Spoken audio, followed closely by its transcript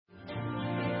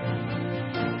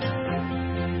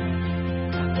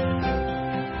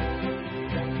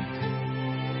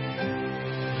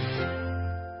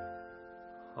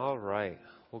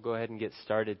We'll go ahead and get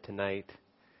started tonight.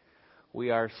 We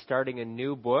are starting a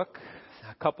new book.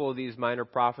 A couple of these minor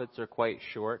prophets are quite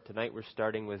short. Tonight we're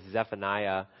starting with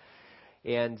Zephaniah.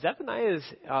 And Zephaniah is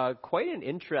quite an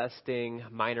interesting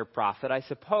minor prophet. I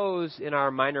suppose in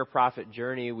our minor prophet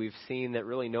journey we've seen that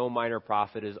really no minor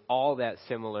prophet is all that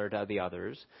similar to the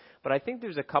others. But I think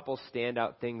there's a couple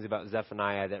standout things about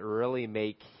Zephaniah that really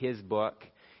make his book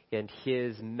and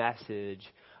his message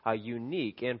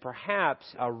unique and perhaps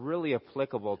really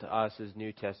applicable to us as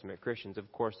New Testament Christians. Of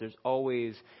course, there's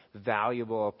always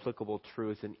valuable, applicable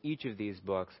truth in each of these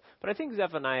books, but I think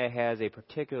Zephaniah has a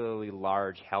particularly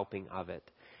large helping of it.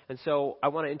 And so I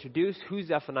want to introduce who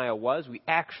Zephaniah was. We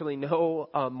actually know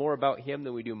more about him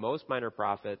than we do most minor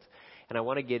prophets. And I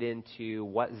want to get into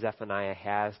what Zephaniah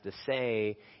has to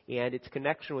say and its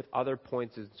connection with other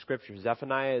points in Scripture.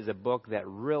 Zephaniah is a book that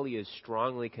really is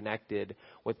strongly connected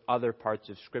with other parts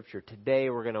of Scripture. Today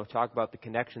we're going to talk about the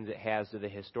connections it has to the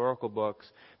historical books,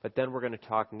 but then we're going to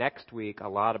talk next week a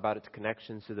lot about its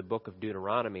connections to the book of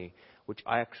Deuteronomy, which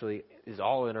actually is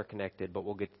all interconnected, but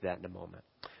we'll get to that in a moment.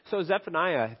 So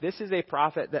Zephaniah, this is a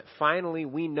prophet that finally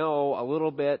we know a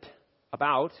little bit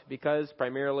about because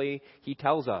primarily he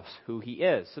tells us who he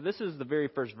is. So this is the very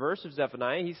first verse of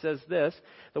Zephaniah. He says this: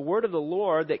 "The word of the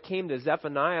Lord that came to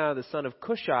Zephaniah, the son of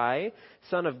Cushai,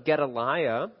 son of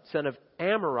Gedaliah, son of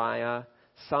Amariah,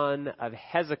 son of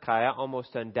Hezekiah,"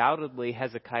 almost undoubtedly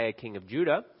Hezekiah, king of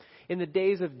Judah, "in the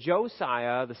days of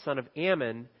Josiah, the son of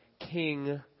Ammon,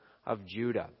 king of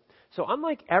Judah." So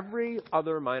unlike every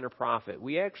other minor prophet,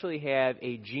 we actually have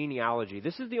a genealogy.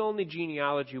 This is the only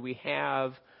genealogy we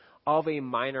have of a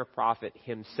minor prophet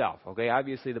himself. Okay,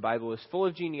 obviously the Bible is full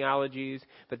of genealogies,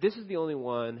 but this is the only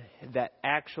one that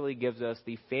actually gives us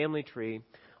the family tree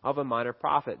of a minor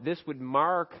prophet. This would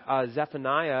mark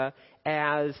Zephaniah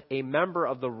as a member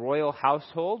of the royal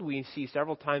household. We see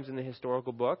several times in the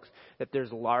historical books that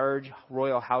there's large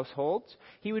royal households.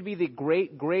 He would be the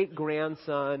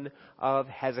great-great-grandson of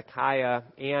Hezekiah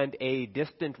and a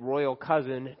distant royal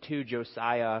cousin to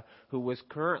Josiah, who was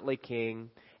currently king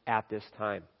at this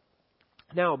time.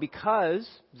 Now, because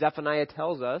Zephaniah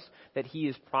tells us that he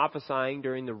is prophesying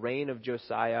during the reign of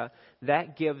Josiah,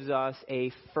 that gives us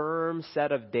a firm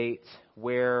set of dates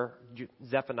where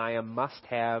Zephaniah must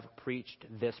have preached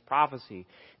this prophecy.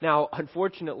 Now,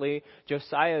 unfortunately,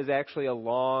 Josiah is actually a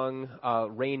long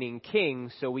reigning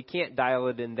king, so we can't dial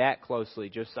it in that closely.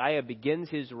 Josiah begins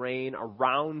his reign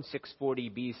around 640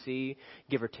 BC,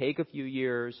 give or take a few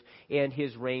years, and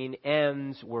his reign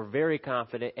ends, we're very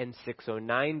confident, in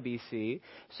 609 BC.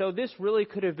 So this really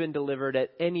could have been delivered at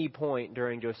any point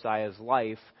during Josiah's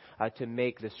life to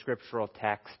make the scriptural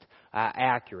text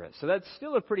accurate. So that's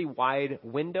still a pretty wide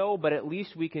window, but at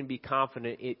least we can be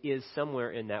confident it is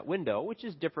somewhere in that window, which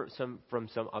is different from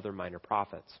some other minor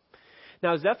prophets.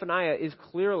 Now, Zephaniah is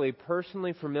clearly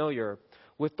personally familiar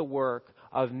with the work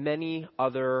of many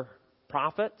other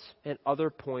prophets and other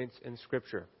points in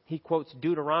Scripture. He quotes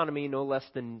Deuteronomy no less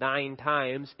than 9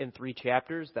 times in 3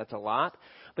 chapters. That's a lot.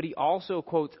 But he also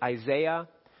quotes Isaiah,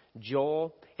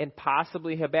 Joel, and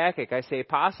possibly Habakkuk. I say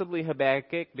possibly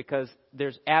Habakkuk because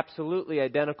there's absolutely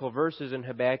identical verses in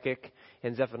Habakkuk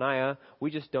and Zephaniah.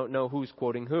 We just don't know who's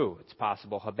quoting who. It's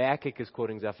possible Habakkuk is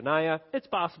quoting Zephaniah. It's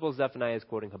possible Zephaniah is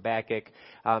quoting Habakkuk.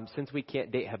 Since we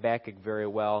can't date Habakkuk very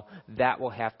well, that will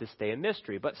have to stay a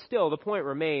mystery. But still, the point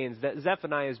remains that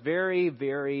Zephaniah is very,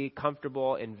 very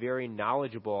comfortable and very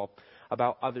knowledgeable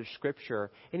about other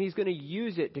scripture, and he's going to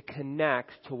use it to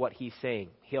connect to what he's saying.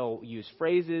 He'll use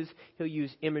phrases, he'll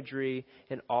use imagery,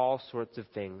 and all sorts of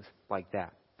things like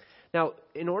that. Now,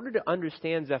 in order to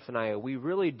understand Zephaniah, we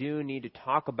really do need to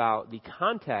talk about the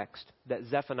context that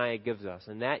Zephaniah gives us,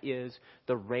 and that is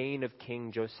the reign of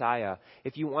King Josiah.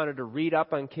 If you wanted to read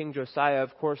up on King Josiah,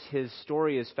 of course, his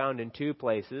story is found in 2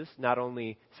 places, not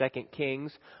only 2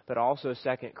 Kings, but also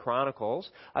 2 Chronicles.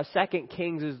 2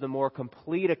 Kings is the more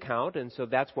complete account, and so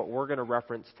that's what we're going to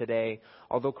reference today,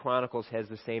 although Chronicles has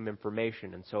the same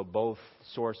information, and so both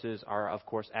sources are, of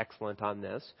course, excellent on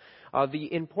this.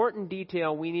 The important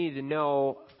detail we need to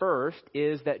know first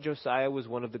is that Josiah was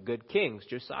one of the good kings.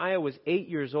 Josiah was 8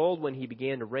 years old when he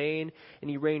began to reign, and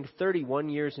he reigned 31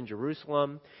 years in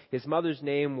Jerusalem. His mother's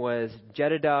name was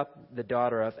Jedidah, the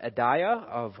daughter of Adiah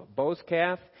of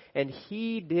Bozkath, and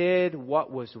he did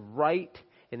what was right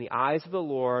in the eyes of the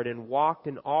Lord and walked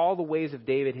in all the ways of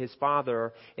David his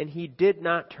father, and he did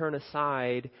not turn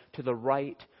aside to the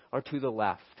right or to the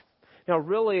left. Now,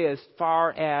 really, as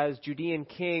far as Judean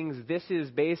kings, this is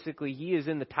basically, he is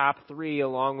in the top 3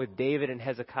 along with David and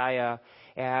Hezekiah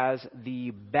as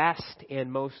the best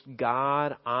and most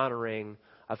God-honoring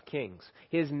of Kings.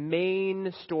 His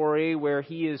main story, where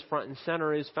he is front and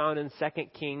center, is found in 2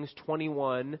 Kings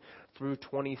 21 through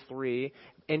 23,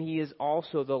 and he is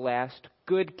also the last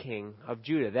good king of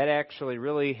Judah. That actually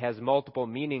really has multiple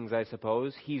meanings, I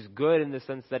suppose. He's good in the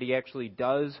sense that he actually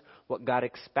does what God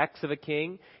expects of a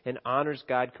king and honors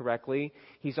God correctly.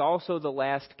 He's also the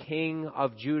last king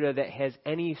of Judah that has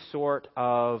any sort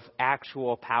of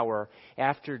actual power.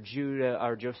 After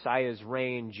Josiah's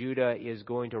reign, Judah is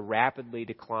going to rapidly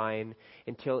decline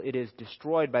until it is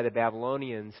destroyed by the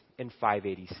Babylonians in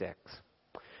 586.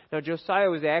 Now, Josiah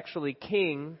was actually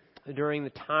king during the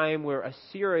time where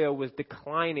Assyria was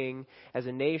declining as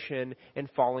a nation and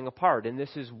falling apart. And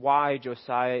this is why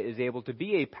Josiah is able to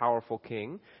be a powerful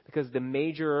king, because the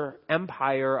major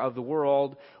empire of the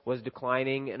world was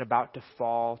declining and about to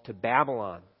fall to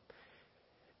Babylon.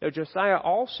 Now, Josiah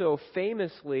also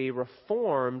famously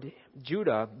reformed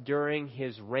Judah during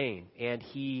his reign, and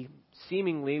he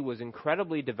seemingly was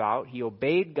incredibly devout. He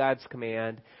obeyed God's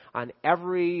command on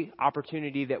every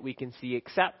opportunity that we can see,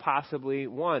 except possibly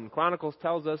one. Chronicles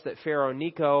tells us that Pharaoh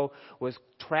Necho was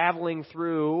traveling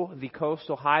through the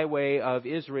coastal highway of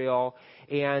Israel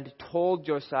and told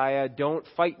Josiah, "Don't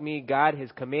fight me. God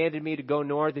has commanded me to go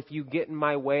north. If you get in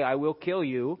my way, I will kill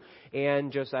you."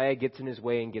 And Josiah gets in his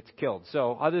way and gets killed.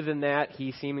 So other than that,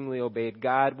 he seemingly obeyed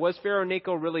God. Was Pharaoh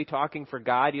Necho really talking for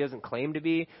God? He doesn't claim to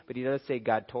be, but he does say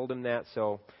God told him that.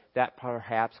 So that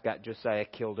perhaps got Josiah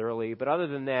killed early. But other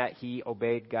than that, he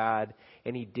obeyed God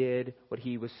and he did what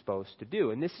he was supposed to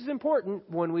do. And this is important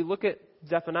when we look at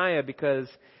Zephaniah,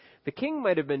 because the king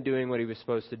might have been doing what he was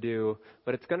supposed to do,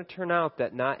 but it's going to turn out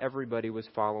that not everybody was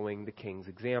following the king's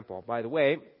example. By the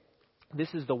way,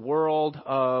 this is the world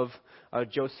of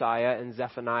Josiah and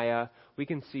Zephaniah. We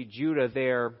can see Judah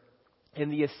there in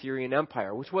the Assyrian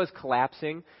Empire, which was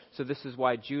collapsing. So this is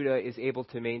why Judah is able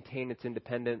to maintain its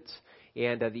independence,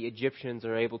 and the Egyptians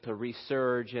are able to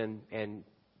resurge, and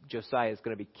Josiah is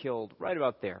going to be killed right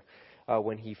about there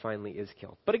when he finally is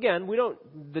killed. But again,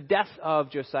 the death of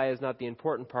Josiah is not the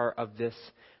important part of this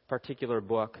particular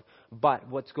book, but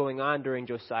what's going on during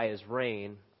Josiah's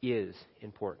reign is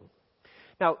important.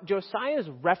 Now, Josiah's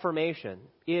reformation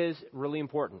is really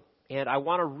important. And I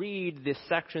want to read this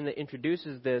section that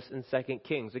introduces this in 2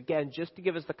 Kings. Again, just to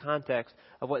give us the context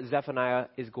of what Zephaniah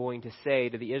is going to say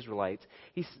to the Israelites.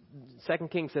 2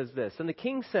 Kings says this: "And the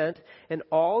king sent, and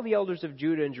all the elders of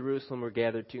Judah and Jerusalem were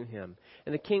gathered to him.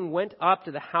 And the king went up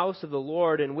to the house of the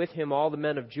Lord, and with him all the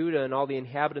men of Judah and all the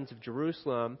inhabitants of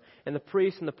Jerusalem, and the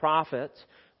priests and the prophets,"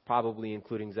 probably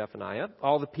including Zephaniah,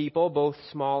 "all the people, both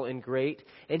small and great.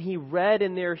 And he read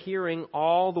in their hearing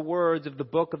all the words of the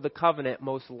book of the covenant,"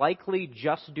 most likely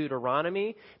just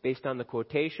Deuteronomy, based on the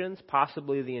quotations,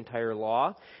 possibly the entire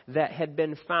law, "that had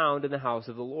been found in the house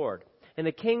of the Lord. And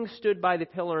the king stood by the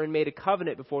pillar and made a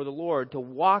covenant before the Lord to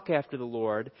walk after the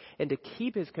Lord and to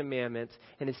keep his commandments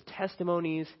and his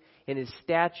testimonies and his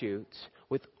statutes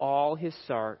with all his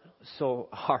heart,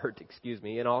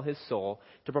 and all his soul,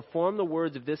 to perform the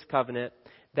words of this covenant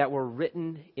that were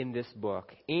written in this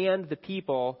book." And the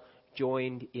people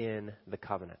joined in the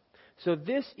covenant. So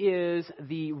this is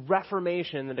the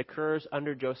reformation that occurs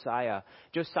under Josiah.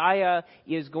 Josiah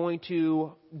is going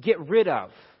to get rid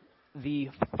of the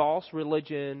false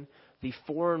religion, the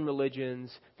foreign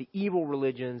religions, the evil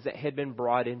religions that had been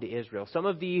brought into Israel. Some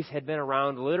of these had been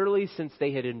around literally since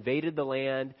they had invaded the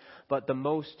land, but the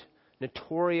most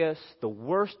notorious, the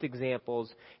worst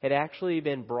examples had actually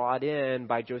been brought in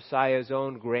by Josiah's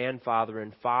own grandfather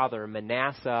and father.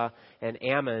 Manasseh and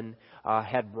Ammon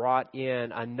had brought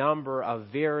in a number of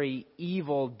very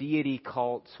evil deity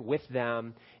cults with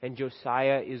them, and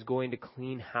Josiah is going to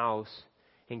clean house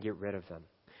and get rid of them.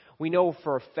 We know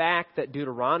for a fact that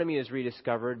Deuteronomy is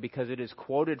rediscovered because it is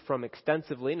quoted from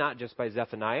extensively, not just by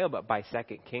Zephaniah, but by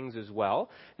 2 Kings as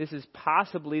well. This is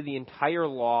possibly the entire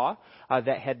law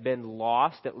that had been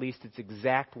lost, at least its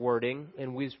exact wording,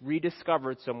 and was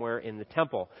rediscovered somewhere in the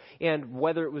temple. And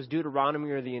whether it was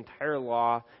Deuteronomy or the entire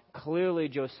law, clearly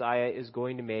Josiah is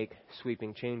going to make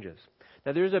sweeping changes.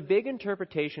 Now, there's a big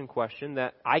interpretation question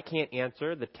that I can't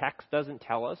answer. The text doesn't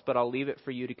tell us, but I'll leave it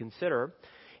for you to consider.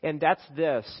 And that's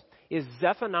this: is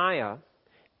Zephaniah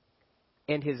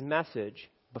and his message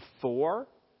before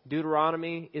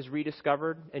Deuteronomy is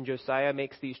rediscovered and Josiah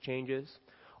makes these changes,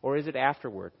 or is it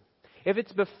afterward? If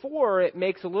it's before, it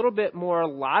makes a little bit more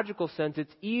logical sense.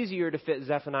 It's easier to fit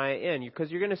Zephaniah in,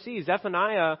 because you're going to see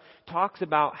Zephaniah talks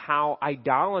about how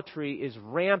idolatry is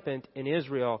rampant in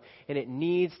Israel and it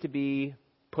needs to be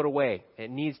put away.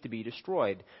 It needs to be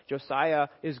destroyed. Josiah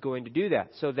is going to do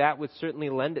that. So that would certainly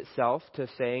lend itself to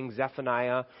saying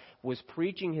Zephaniah was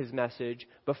preaching his message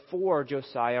before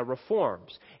Josiah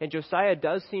reforms. And Josiah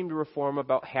does seem to reform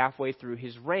about halfway through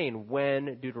his reign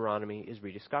when Deuteronomy is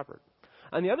rediscovered.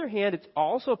 On the other hand, it's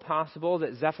also possible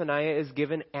that Zephaniah is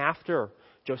given after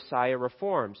Josiah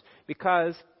reforms,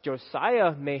 because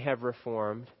Josiah may have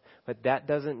reformed, but that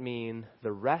doesn't mean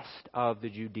the rest of the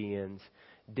Judeans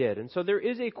did. And so there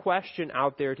is a question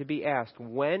out there to be asked.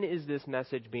 When is this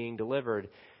message being delivered?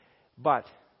 But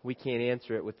we can't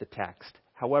answer it with the text.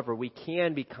 However, we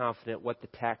can be confident what the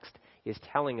text is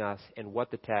telling us and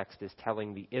what the text is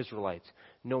telling the Israelites,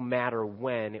 no matter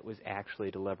when it was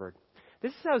actually delivered.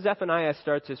 This is how Zephaniah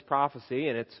starts his prophecy,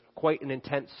 and it's quite an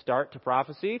intense start to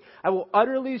prophecy. I will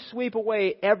utterly sweep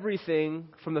away everything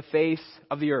from the face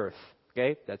of the earth.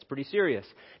 Okay, that's pretty serious.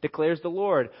 Declares the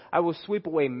Lord, I will sweep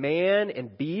away man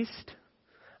and beast.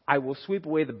 I will sweep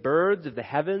away the birds of the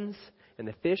heavens and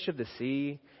the fish of the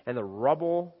sea and the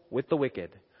rubble with the wicked.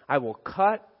 I will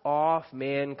cut off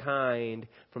mankind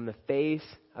from the face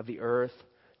of the earth,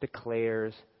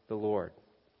 declares the Lord.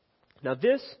 Now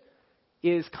this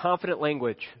is confident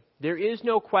language. There is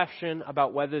no question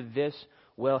about whether this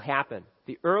will happen.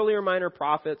 The earlier minor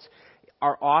prophets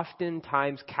are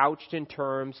oftentimes couched in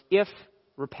terms, if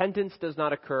repentance does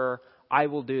not occur, I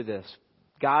will do this.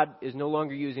 God is no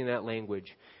longer using that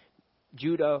language.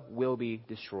 Judah will be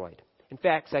destroyed. In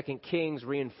fact, 2 Kings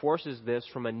reinforces this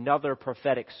from another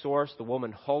prophetic source, the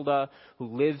woman Holden,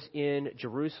 who lives in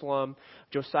Jerusalem.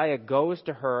 Josiah goes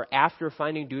to her after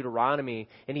finding Deuteronomy,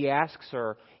 and he asks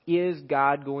her, is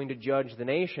God going to judge the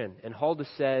nation? And Holden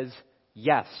says,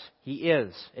 yes, he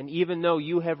is. And even though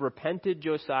you have repented,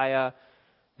 Josiah,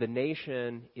 the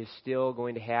nation is still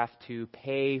going to have to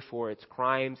pay for its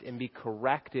crimes and be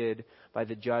corrected by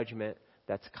the judgment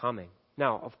that's coming.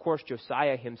 Now, of course,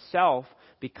 Josiah himself,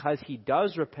 because he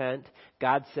does repent,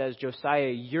 God says, Josiah,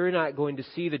 you're not going to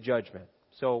see the judgment.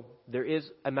 So there is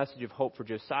a message of hope for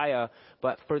Josiah,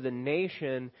 but for the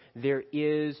nation, there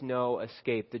is no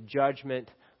escape. The judgment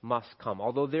must come.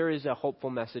 Although there is a hopeful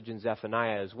message in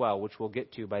Zephaniah as well, which we'll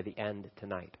get to by the end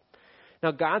tonight. Now,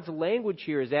 God's language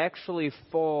here is actually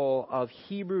full of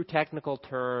Hebrew technical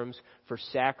terms for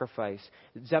sacrifice.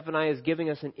 Zephaniah is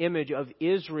giving us an image of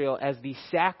Israel as the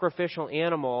sacrificial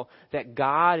animal that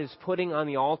God is putting on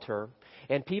the altar,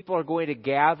 and people are going to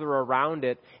gather around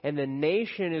it, and the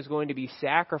nation is going to be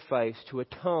sacrificed to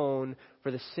atone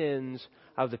for the sins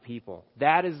of the people.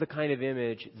 That is the kind of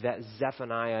image that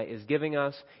Zephaniah is giving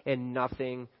us, and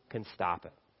nothing can stop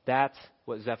it. That's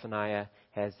what Zephaniah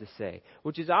has to say,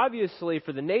 which is obviously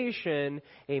for the nation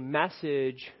a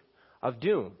message of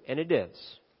doom, and it is.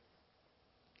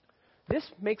 This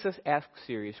makes us ask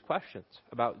serious questions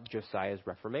about Josiah's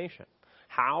reformation.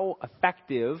 How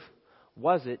effective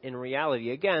was it in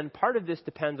reality? Again, part of this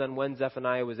depends on when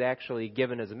Zephaniah was actually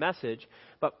given as a message,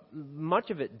 but much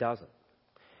of it doesn't.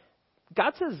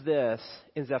 God says this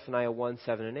in Zephaniah 1,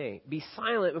 7, and 8. Be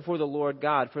silent before the Lord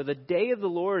God, for the day of the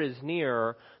Lord is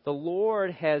near. The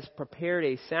Lord has prepared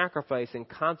a sacrifice and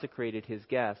consecrated his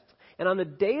guests. And on the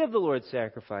day of the Lord's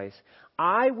sacrifice,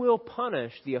 I will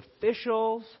punish the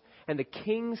officials and the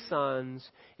king's sons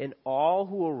and all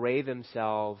who array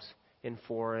themselves in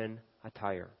foreign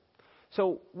attire.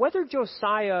 So whether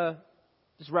Josiah's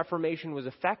reformation was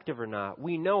effective or not,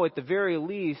 we know at the very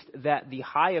least that the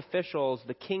high officials,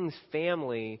 the king's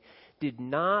family, did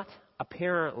not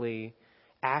apparently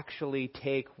actually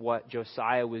take what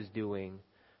Josiah was doing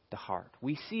to heart.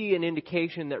 We see an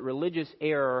indication that religious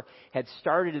error had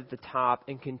started at the top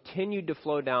and continued to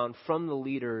flow down from the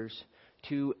leaders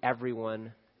to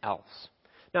everyone else.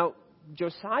 Now,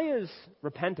 Josiah's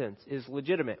repentance is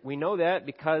legitimate. We know that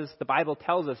because the Bible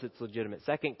tells us it's legitimate.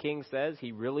 2 Kings says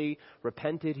he really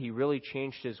repented. He really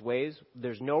changed his ways.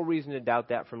 There's no reason to doubt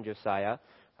that from Josiah.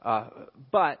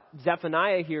 But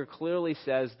Zephaniah here clearly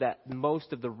says that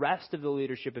most of the rest of the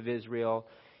leadership of Israel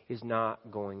is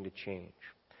not going to change.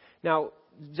 Now,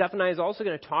 Zephaniah is also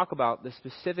going to talk about the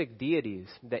specific deities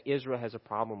that Israel has a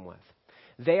problem with.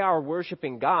 They are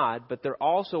worshiping God, but they're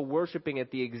also worshiping at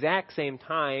the exact same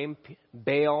time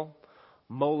Baal,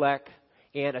 Molech,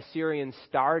 and Assyrian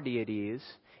star deities.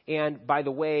 And by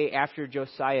the way, after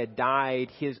Josiah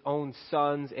died, his own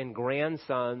sons and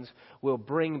grandsons will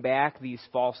bring back these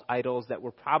false idols that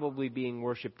were probably being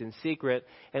worshipped in secret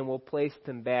and will place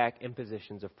them back in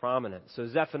positions of prominence. So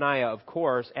Zephaniah, of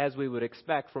course, as we would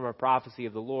expect from a prophecy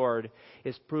of the Lord,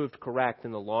 is proved correct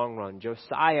in the long run.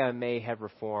 Josiah may have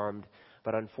reformed,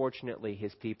 but unfortunately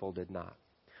his people did not.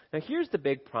 Now, here's the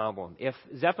big problem. If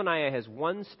Zephaniah has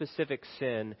one specific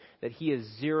sin that he is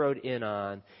zeroed in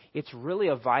on, it's really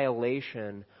a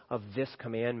violation of this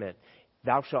commandment.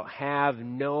 Thou shalt have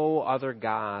no other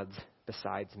gods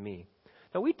besides me.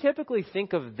 Now, we typically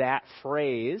think of that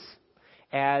phrase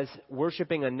as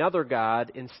worshiping another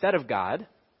god instead of God.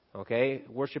 Okay,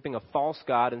 worshiping a false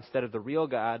god instead of the real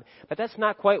God. But that's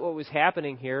not quite what was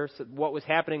happening here. So what was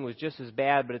happening was just as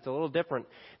bad, but it's a little different.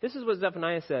 This is what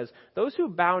Zephaniah says. Those who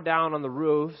bow down on the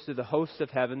roofs to the hosts of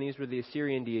heaven, these were the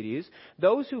Assyrian deities.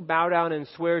 Those who bow down and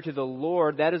swear to the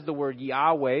Lord, that is the word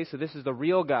Yahweh, so this is the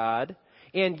real God,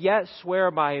 and yet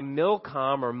swear by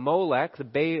Milcom or Molech,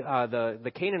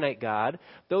 the Canaanite god,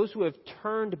 those who have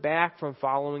turned back from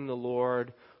following the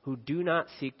Lord, who do not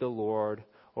seek the Lord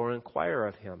or inquire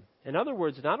of him. In other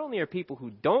words, not only are people who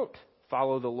don't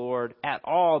follow the Lord at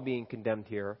all being condemned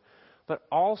here, but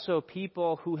also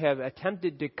people who have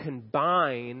attempted to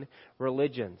combine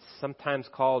religions, sometimes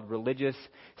called religious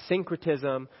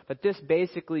syncretism, but this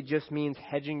basically just means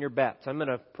hedging your bets. I'm going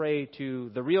to pray to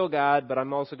the real God, but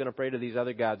I'm also going to pray to these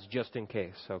other gods just in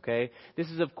case, okay? This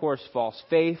is, of course, false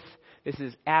faith. This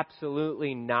is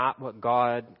absolutely not what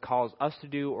God calls us to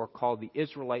do or called the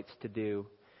Israelites to do.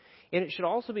 And it should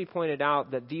also be pointed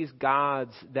out that these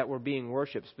gods that were being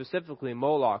worshipped, specifically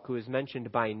Moloch, who is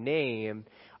mentioned by name,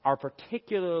 are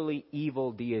particularly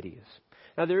evil deities.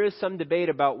 Now, there is some debate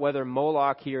about whether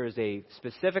Moloch here is a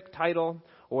specific title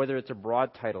or whether it's a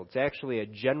broad title. It's actually a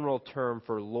general term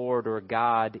for Lord or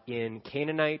God in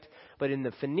Canaanite. But in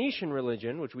the Phoenician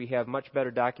religion, which we have much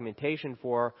better documentation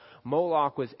for,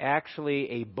 Moloch was actually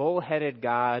a bull-headed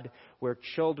god where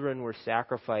children were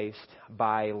sacrificed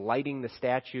by lighting the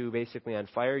statue basically on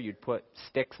fire. You'd put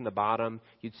sticks in the bottom,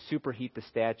 you'd superheat the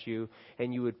statue,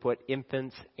 and you would put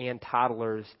infants and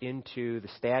toddlers into the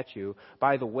statue.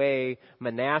 By the way,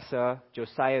 Manasseh,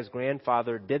 Josiah's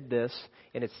grandfather, did this,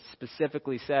 and it's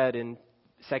specifically said in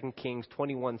 2 Kings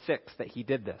 21:6 that he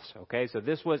did this. Okay, so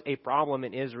this was a problem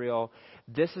in Israel.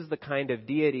 This is the kind of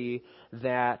deity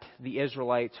that the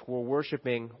Israelites were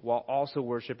worshiping while also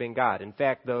worshiping God. In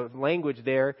fact, the language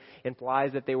there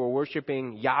implies that they were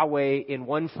worshiping Yahweh in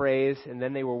one phrase, and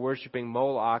then they were worshiping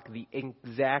Moloch, the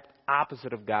exact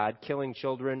opposite of God, killing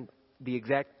children, the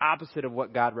exact opposite of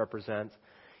what God represents,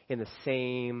 in the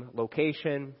same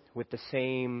location, with the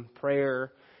same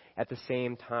prayer, at the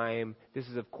same time. This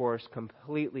is, of course,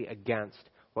 completely against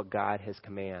what God has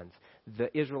commanded.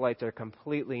 The Israelites are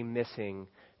completely missing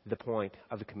the point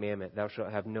of the commandment. Thou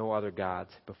shalt have no other gods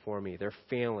before me. They're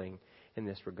failing in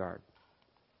this regard.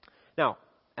 Now,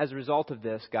 as a result of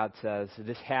this, God says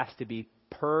this has to be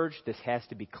purged, this has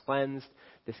to be cleansed,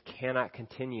 this cannot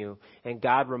continue. And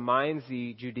God reminds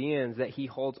the Judeans that he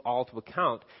holds all to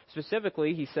account.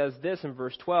 Specifically, he says this in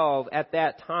verse 12, "At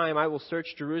that time I will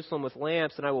search Jerusalem with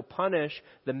lamps, and I will punish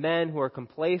the men who are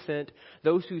complacent,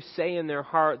 those who say in their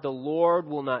heart, the Lord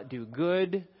will not do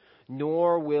good,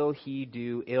 nor will he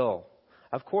do ill."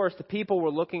 Of course, the people were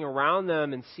looking around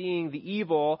them and seeing the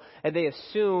evil, and they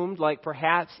assumed, like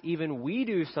perhaps even we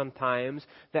do sometimes,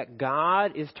 that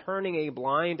God is turning a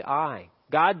blind eye.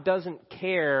 God doesn't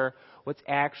care what's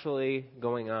actually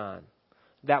going on.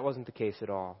 That wasn't the case at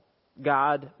all.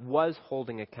 God was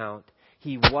holding account.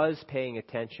 He was paying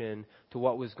attention to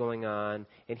what was going on,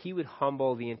 and he would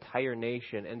humble the entire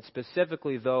nation, and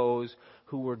specifically those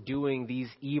who were doing these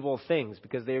evil things,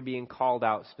 because they're being called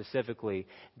out specifically.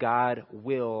 God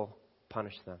will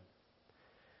punish them.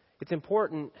 It's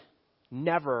important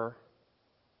never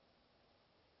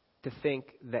to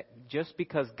think that just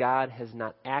because God has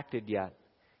not acted yet,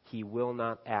 he will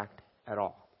not act at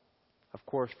all. Of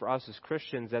course, for us as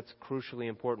Christians, that's crucially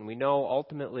important. We know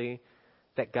ultimately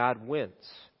that God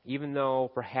wins. Even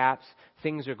though perhaps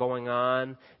things are going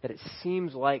on that it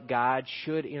seems like God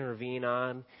should intervene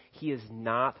on, he is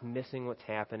not missing what's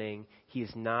happening. He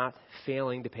is not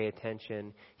failing to pay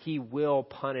attention. He will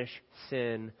punish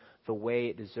sin the way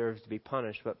it deserves to be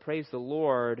punished. But praise the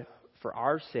Lord, for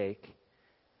our sake,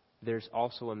 there's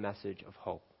also a message of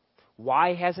hope.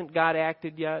 Why hasn't God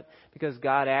acted yet? Because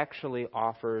God actually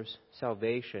offers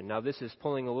salvation. Now, this is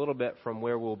pulling a little bit from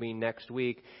where we'll be next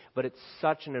week, but it's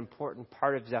such an important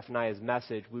part of Zephaniah's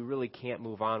message, we really can't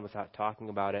move on without talking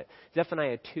about it.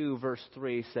 Zephaniah 2, verse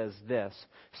 3 says this,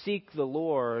 "Seek the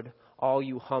Lord, all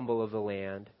you humble of the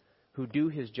land, who do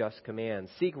his just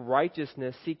commands. Seek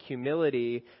righteousness, seek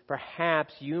humility.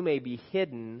 Perhaps you may be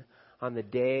hidden on the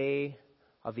day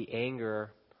of the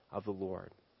anger of the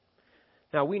Lord."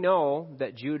 Now, we know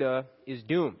that Judah is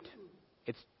doomed.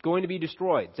 It's going to be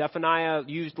destroyed. Zephaniah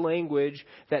used language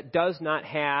that does not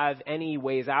have any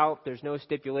ways out. There's no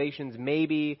stipulations.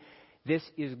 Maybe This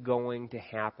is going to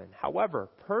happen. However,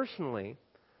 personally,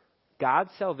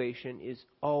 God's salvation is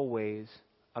always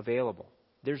available.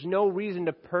 There's no reason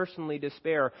to personally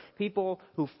despair. People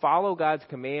who follow God's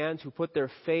commands, who put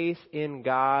their faith in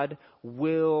God,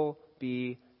 will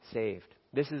be saved.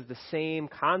 This is the same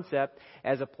concept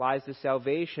as applies to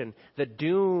salvation. The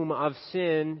doom of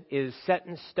sin is set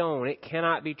in stone. It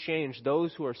cannot be changed.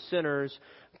 Those who are sinners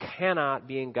cannot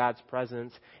be in God's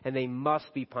presence, and they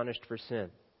must be punished for sin.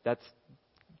 That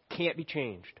can't be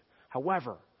changed.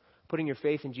 However, putting your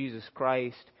faith in Jesus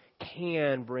Christ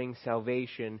can bring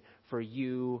salvation for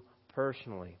you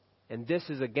personally. And this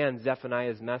is, again,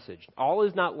 Zephaniah's message. All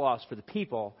is not lost for the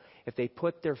people if they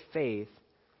put their faith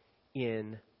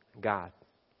in God.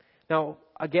 Now,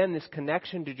 again, this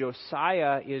connection to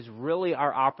Josiah is really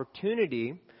our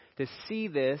opportunity to see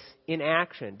this in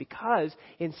action. Because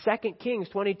in 2 Kings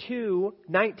 22,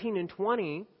 19 and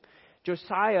 20,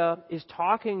 Josiah is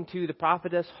talking to the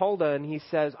prophetess Holden, and he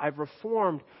says, I've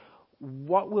reformed.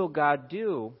 What will God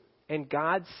do? And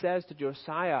God says to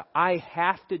Josiah, I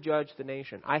have to judge the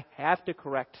nation. I have to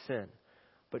correct sin.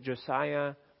 But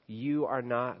Josiah, you are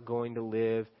not going to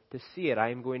live to see it.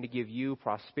 I am going to give you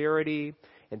prosperity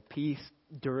and peace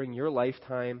during your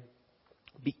lifetime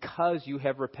because you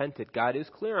have repented. God is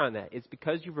clear on that. It's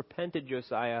because you've repented,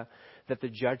 Josiah, that the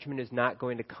judgment is not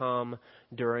going to come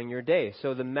during your day.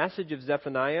 So the message of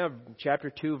Zephaniah, chapter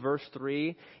 2, verse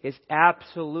 3, is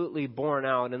absolutely borne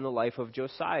out in the life of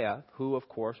Josiah, who, of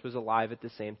course, was alive at the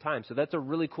same time. So that's a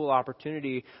really cool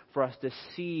opportunity for us to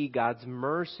see God's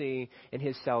mercy and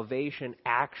His salvation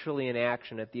actually in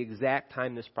action at the exact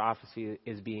time this prophecy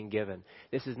is being given.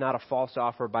 This is not a false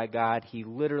offer by God. He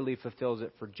literally fulfills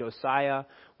it for Josiah,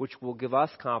 which will give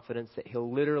us confidence that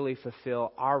He'll literally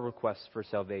fulfill our requests for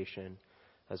salvation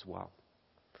as well.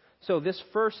 So this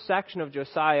first section of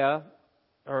Zephaniah,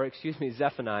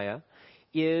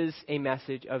 is a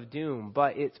message of doom,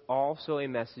 but it's also a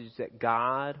message that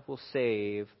God will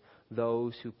save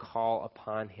those who call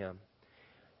upon Him.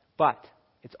 But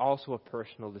it's also a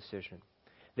personal decision.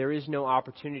 There is no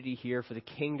opportunity here for the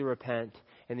king to repent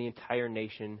and the entire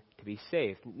nation to be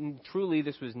saved. Truly,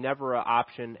 this was never an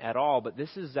option at all, but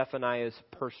this is Zephaniah's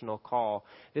personal call.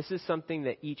 This is something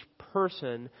that each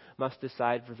person must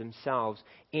decide for themselves.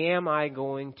 Am I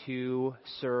going to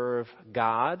serve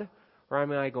God, or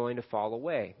am I going to fall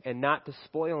away? And not to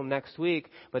spoil next week,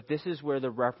 but this is where the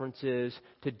references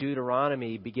to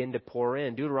Deuteronomy begin to pour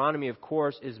in. Deuteronomy, of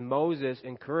course, is Moses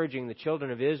encouraging the children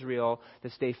of Israel to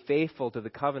stay faithful to the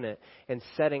covenant and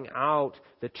setting out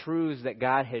the truths that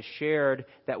God has shared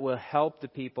that will help the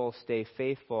people stay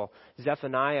faithful.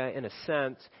 Zephaniah, in a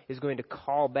sense, is going to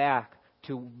call back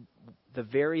to the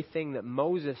very thing that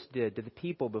Moses did to the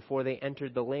people before they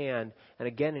entered the land, and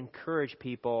again encourage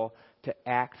people to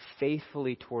act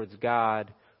faithfully towards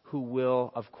God, who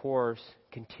will, of course,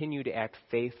 continue to act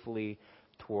faithfully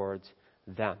towards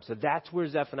them. So that's where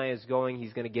Zephaniah is going.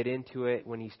 He's going to get into it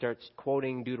when he starts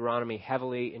quoting Deuteronomy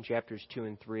heavily in chapters 2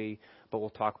 and 3, but we'll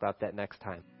talk about that next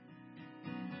time.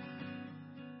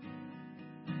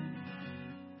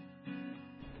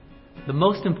 The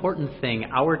most important thing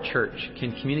our church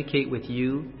can communicate with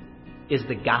you is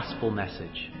the gospel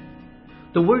message.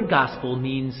 The word gospel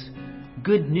means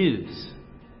good news.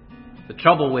 The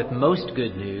trouble with most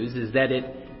good news is that it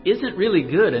isn't really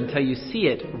good until you see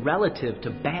it relative to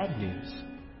bad news.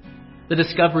 The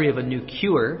discovery of a new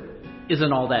cure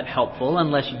isn't all that helpful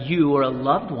unless you or a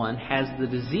loved one has the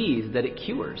disease that it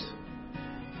cures.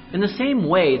 In the same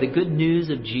way, the good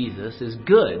news of Jesus is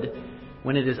good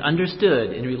when it is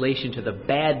understood in relation to the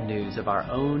bad news of our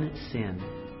own sin.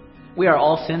 We are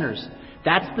all sinners.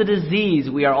 That's the disease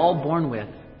we are all born with.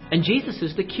 And Jesus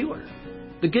is the cure.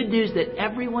 The good news that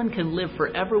everyone can live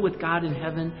forever with God in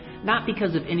heaven, not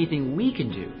because of anything we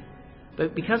can do,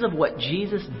 but because of what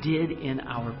Jesus did in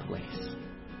our place.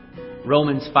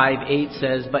 Romans 5:8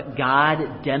 says, "But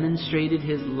God demonstrated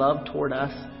His love toward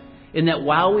us, in that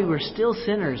while we were still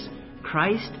sinners,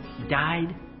 Christ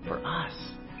died for us."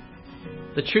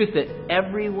 The truth that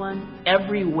everyone,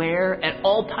 everywhere, at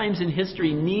all times in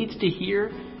history needs to hear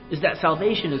is that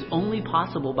salvation is only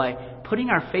possible by putting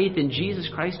our faith in Jesus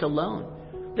Christ alone.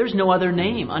 There's no other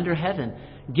name under heaven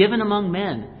given among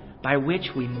men by which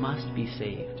we must be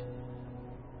saved.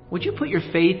 Would you put your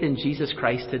faith in Jesus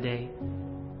Christ today?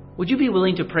 Would you be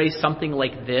willing to pray something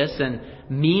like this and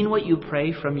mean what you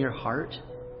pray from your heart?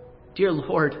 Dear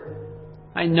Lord,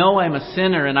 I know I'm a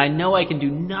sinner, and I know I can do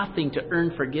nothing to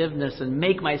earn forgiveness and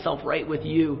make myself right with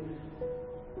you.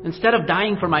 Instead of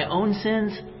dying for my own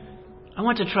sins, I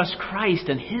want to trust Christ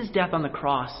and His death on the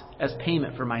cross as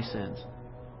payment for my sins.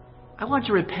 I want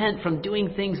to repent from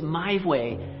doing things my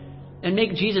way and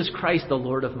make Jesus Christ the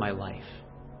Lord of my life.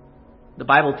 The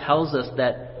Bible tells us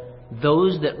that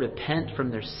those that repent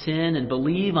from their sin and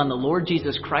believe on the Lord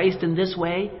Jesus Christ in this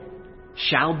way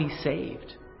shall be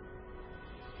saved.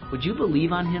 Would you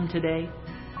believe on Him today?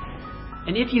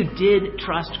 And if you did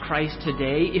trust Christ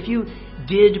today, if you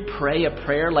did pray a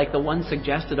prayer like the one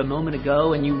suggested a moment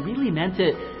ago and you really meant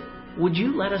it, would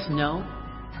you let us know?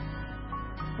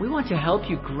 We want to help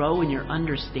you grow in your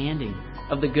understanding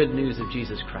of the good news of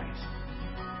Jesus Christ.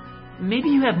 Maybe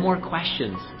you have more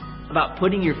questions about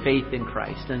putting your faith in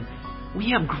Christ, and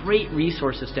we have great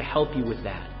resources to help you with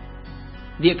that.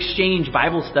 The Exchange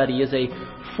Bible Study is a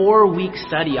 4-week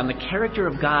study on the character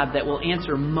of God that will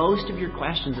answer most of your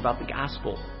questions about the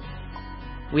gospel.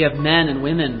 We have men and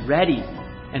women ready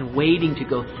and waiting to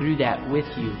go through that with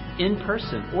you in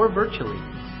person or virtually,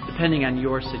 depending on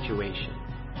your situation.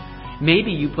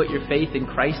 Maybe you put your faith in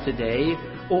Christ today,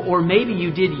 or maybe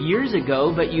you did years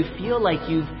ago, but you feel like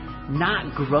you've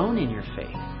not grown in your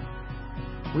faith.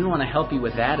 We want to help you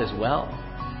with that as well.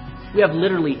 We have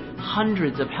literally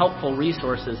hundreds of helpful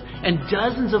resources and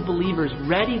dozens of believers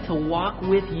ready to walk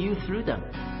with you through them.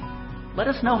 Let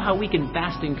us know how we can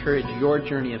best encourage your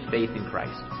journey of faith in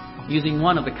Christ using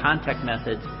one of the contact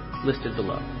methods listed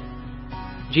below.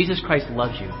 Jesus Christ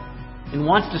loves you and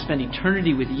wants to spend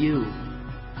eternity with you.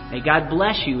 May God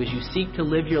bless you as you seek to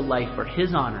live your life for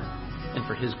His honor and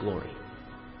for His glory.